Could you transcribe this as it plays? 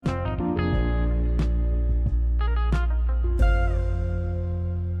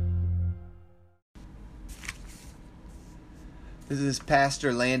This is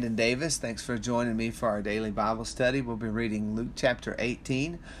Pastor Landon Davis. Thanks for joining me for our daily Bible study. We'll be reading Luke chapter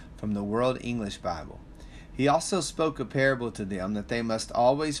 18 from the World English Bible. He also spoke a parable to them that they must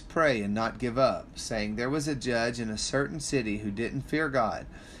always pray and not give up, saying, There was a judge in a certain city who didn't fear God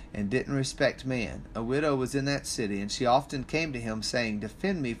and didn't respect man. A widow was in that city, and she often came to him, saying,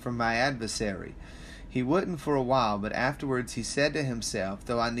 Defend me from my adversary. He wouldn't for a while, but afterwards he said to himself,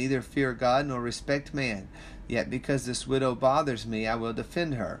 Though I neither fear God nor respect man, yet because this widow bothers me, I will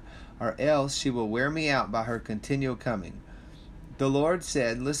defend her, or else she will wear me out by her continual coming. The Lord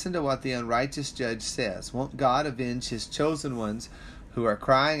said, Listen to what the unrighteous judge says. Won't God avenge his chosen ones who are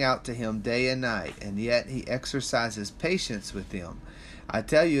crying out to him day and night, and yet he exercises patience with them? I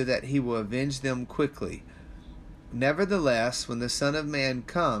tell you that he will avenge them quickly. Nevertheless, when the Son of Man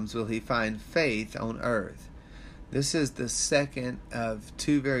comes, will he find faith on earth? This is the second of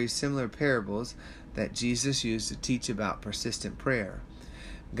two very similar parables that Jesus used to teach about persistent prayer.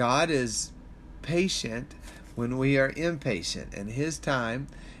 God is patient when we are impatient, and his time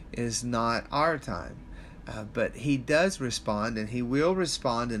is not our time. But he does respond, and he will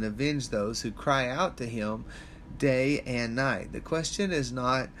respond and avenge those who cry out to him day and night. The question is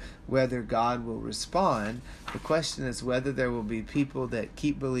not whether God will respond. The question is whether there will be people that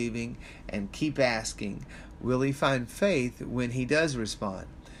keep believing and keep asking, will he find faith when he does respond?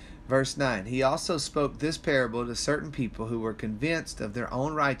 Verse 9, he also spoke this parable to certain people who were convinced of their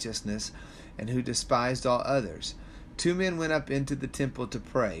own righteousness and who despised all others. 2 men went up into the temple to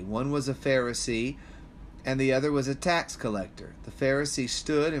pray. One was a Pharisee, and the other was a tax collector. The Pharisee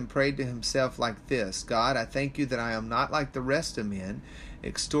stood and prayed to himself like this, God, I thank you that I am not like the rest of men,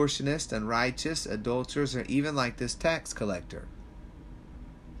 extortionists, unrighteous, adulterers, or even like this tax collector.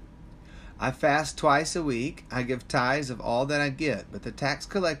 I fast twice a week. I give tithes of all that I get. But the tax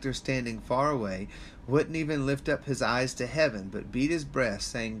collector, standing far away, wouldn't even lift up his eyes to heaven, but beat his breast,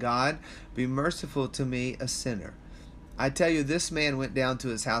 saying, God, be merciful to me, a sinner. I tell you, this man went down to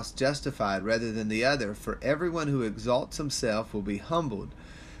his house justified rather than the other, for everyone who exalts himself will be humbled,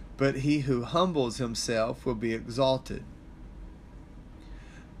 but he who humbles himself will be exalted.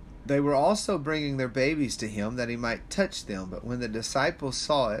 They were also bringing their babies to him that he might touch them, but when the disciples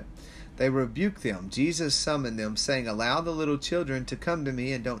saw it, they rebuked them. Jesus summoned them, saying, Allow the little children to come to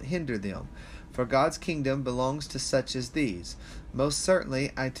me and don't hinder them, for God's kingdom belongs to such as these. Most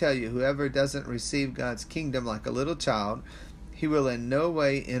certainly, I tell you, whoever doesn't receive God's kingdom like a little child, he will in no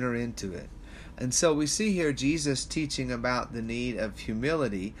way enter into it. And so we see here Jesus teaching about the need of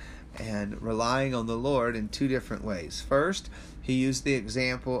humility and relying on the Lord in two different ways. First, he used the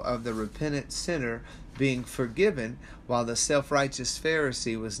example of the repentant sinner being forgiven while the self-righteous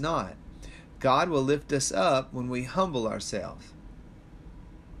Pharisee was not. God will lift us up when we humble ourselves.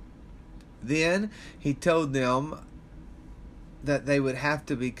 Then he told them that they would have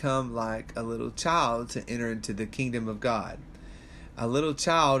to become like a little child to enter into the kingdom of God. A little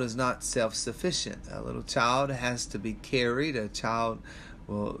child is not self-sufficient. A little child has to be carried. A child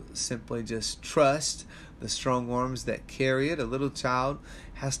will simply just trust the strong arms that carry it. A little child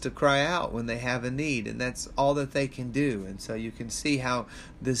has to cry out when they have a need, and that's all that they can do. And so you can see how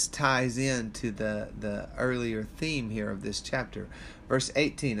this ties into the earlier theme here of this chapter. Verse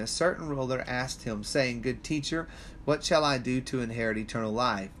 18, a certain ruler asked him, saying, Good teacher, what shall I do to inherit eternal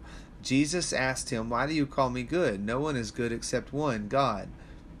life? Jesus asked him, Why do you call me good? No one is good except one, God.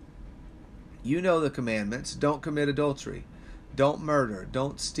 You know the commandments. Don't commit adultery. Don't murder.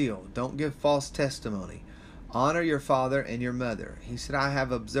 Don't steal. Don't give false testimony. Honor your father and your mother. He said, I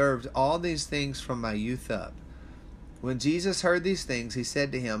have observed all these things from my youth up. When Jesus heard these things, he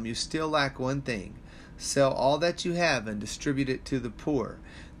said to him, You still lack one thing. Sell all that you have and distribute it to the poor.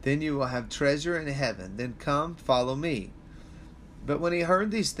 Then you will have treasure in heaven. Then come, follow me. But when he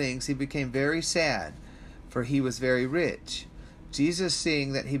heard these things, he became very sad, for he was very rich. Jesus,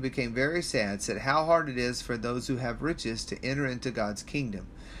 seeing that he became very sad, said, How hard it is for those who have riches to enter into God's kingdom.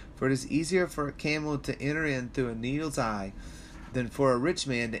 For it is easier for a camel to enter in through a needle's eye than for a rich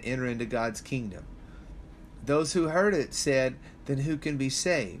man to enter into God's kingdom. Those who heard it said, Then who can be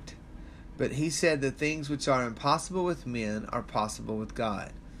saved? But he said, The things which are impossible with men are possible with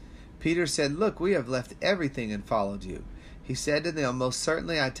God. Peter said, Look, we have left everything and followed you. He said to them, Most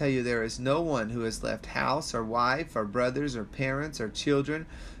certainly I tell you, there is no one who has left house or wife or brothers or parents or children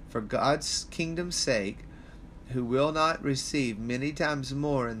for God's kingdom's sake, who will not receive many times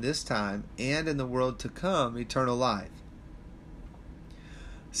more in this time and in the world to come eternal life.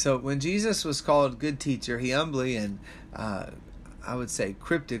 So when Jesus was called good teacher, he humbly and I would say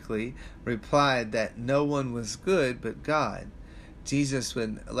cryptically replied that no one was good but God. Jesus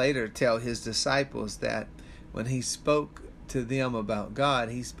would later tell his disciples that when he spoke to them about God,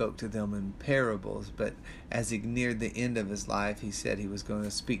 he spoke to them in parables. But as he neared the end of his life, he said he was going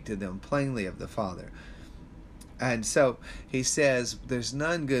to speak to them plainly of the Father. And so he says, there's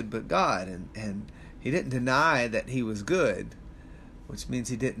none good but God. And he didn't deny that he was good, which means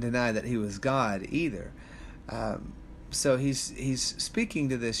he didn't deny that he was God either. So he's speaking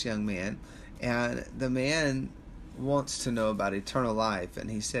to this young man, and the man wants to know about eternal life. And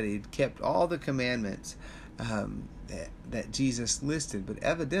he said he'd kept all the commandments that Jesus listed, but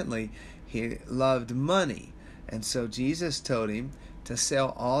evidently he loved money. And so Jesus told him to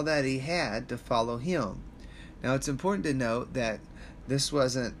sell all that he had to follow him. Now it's important to note that this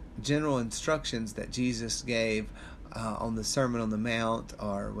wasn't general instructions that Jesus gave on the Sermon on the Mount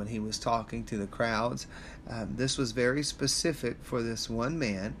or when he was talking to the crowds. This was very specific for this one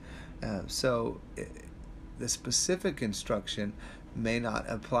man. So the specific instruction may not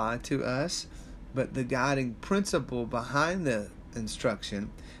apply to us, but the guiding principle behind the instruction,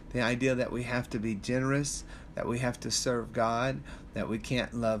 the idea that we have to be generous, that we have to serve God, that we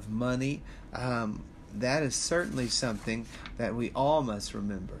can't love money, that is certainly something that we all must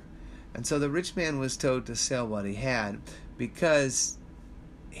remember. And so the rich man was told to sell what he had because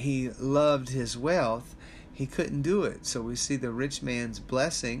he loved his wealth. He couldn't do it. So we see the rich man's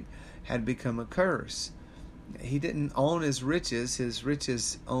blessing had become a curse. He didn't own his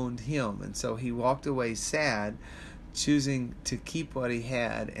riches owned him. And so he walked away sad, choosing to keep what he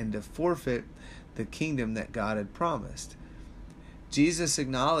had and to forfeit the kingdom that God had promised. Jesus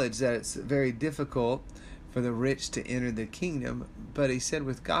acknowledged that it's very difficult for the rich to enter the kingdom, but he said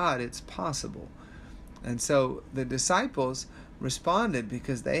with God it's possible. And so the disciples responded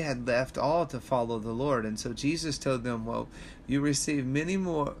because they had left all to follow the Lord. And so Jesus told them, well, you receive many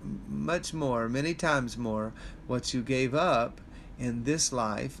times more what you gave up in this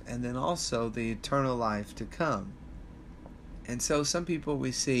life, and then also the eternal life to come. And so some people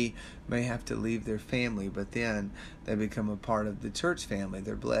we see may have to leave their family, but then they become a part of the church family.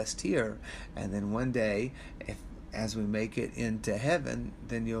 They're blessed here. And then one day, as we make it into heaven,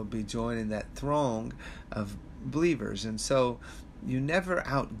 then you'll be joining that throng of believers. And so you never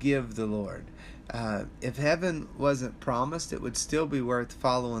outgive the Lord. If heaven wasn't promised, it would still be worth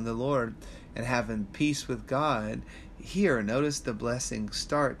following the Lord and having peace with God here. Notice the blessing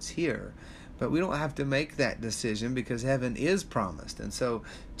starts here. But we don't have to make that decision because heaven is promised. And so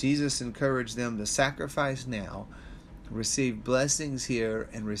Jesus encouraged them to sacrifice now, receive blessings here,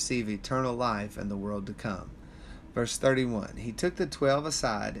 and receive eternal life in the world to come. Verse 31, he took the 12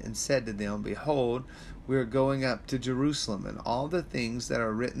 aside and said to them, behold, we are going up to Jerusalem, and all the things that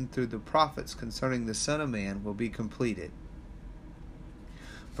are written through the prophets concerning the Son of Man will be completed.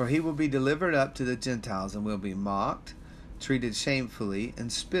 For he will be delivered up to the Gentiles and will be mocked, treated shamefully,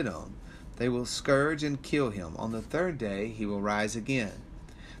 and spit on. They will scourge and kill him. On the third day he will rise again.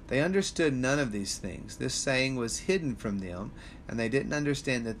 They understood none of these things. This saying was hidden from them, and they didn't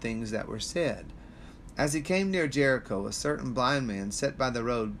understand the things that were said. As he came near Jericho, a certain blind man sat by the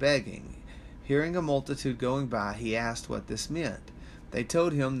road begging. Hearing a multitude going by, he asked what this meant. They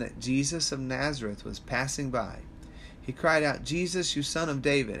told him that Jesus of Nazareth was passing by. He cried out, Jesus, you son of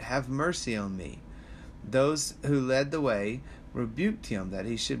David, have mercy on me. Those who led the way rebuked him that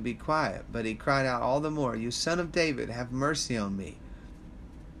he should be quiet, but he cried out all the more, you son of David, have mercy on me.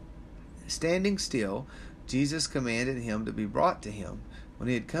 Standing still, Jesus commanded him to be brought to him. When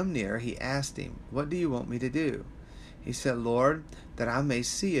he had come near, he asked him, what do you want me to do? He said, Lord, that I may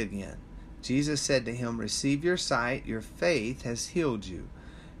see again. Jesus said to him, receive your sight, your faith has healed you.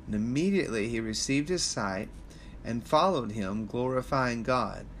 And immediately he received his sight and followed him, glorifying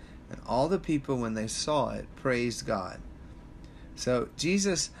God. And all the people, when they saw it, praised God. So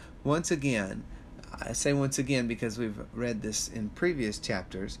Jesus, once again, I say once again because we've read this in previous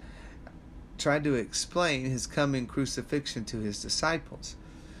chapters, tried to explain his coming crucifixion to his disciples.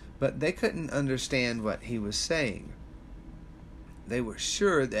 But they couldn't understand what he was saying. They were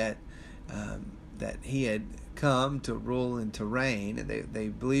sure that he had come to rule and to reign. They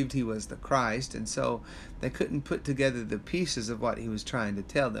believed he was the Christ, and so they couldn't put together the pieces of what he was trying to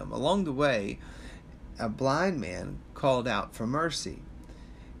tell them. Along the way, a blind man called out for mercy,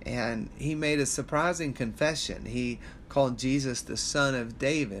 and he made a surprising confession. He called Jesus the Son of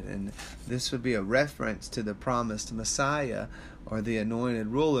David, and this would be a reference to the promised Messiah or the anointed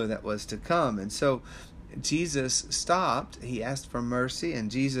ruler that was to come. And so Jesus stopped, he asked for mercy,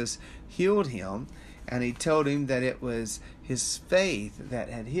 and Jesus healed him, and he told him that it was his faith that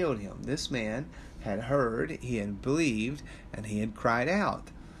had healed him. This man had heard, he had believed, and he had cried out.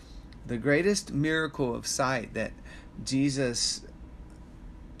 The greatest miracle of sight that Jesus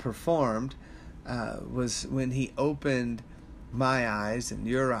performed was when he opened my eyes and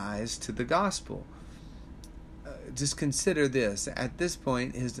your eyes to the gospel. Just consider this. At this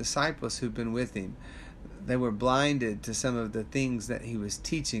point, his disciples who've been with him, they were blinded to some of the things that he was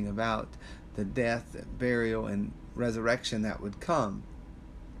teaching about the death, burial, and resurrection that would come.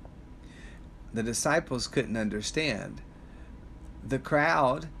 The disciples couldn't understand.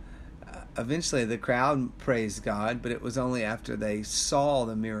 Eventually the crowd praised God, but it was only after they saw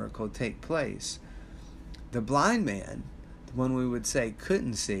the miracle take place. The blind man, the one we would say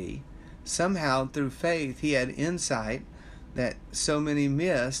couldn't see, somehow through faith he had insight that so many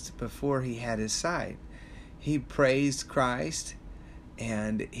missed before he had his sight. He praised Christ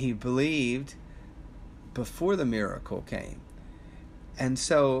and he believed before the miracle came. And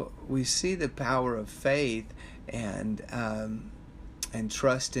so we see the power of faith and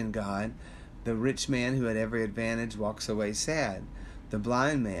trust in God. The rich man who had every advantage walks away sad. The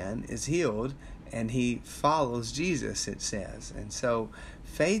blind man is healed and he follows Jesus, it says. And so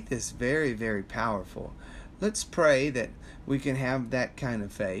faith is very, very powerful. Let's pray that we can have that kind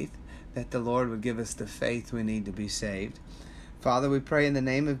of faith, that the Lord would give us the faith we need to be saved. Father, we pray in the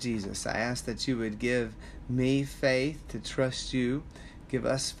name of Jesus. I ask that you would give me faith to trust you. Give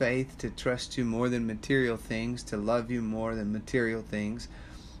us faith to trust you more than material things, to love you more than material things.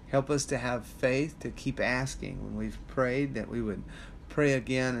 Help us to have faith to keep asking. When we've prayed, that we would pray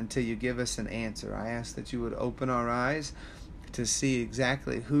again until you give us an answer. I ask that you would open our eyes to see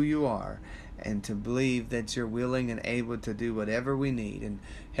exactly who you are and to believe that you're willing and able to do whatever we need. And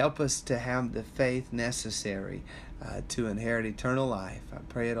help us to have the faith necessary to inherit eternal life. I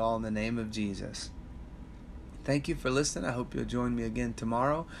pray it all in the name of Jesus. Thank you for listening. I hope you'll join me again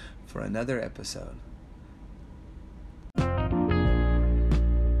tomorrow for another episode.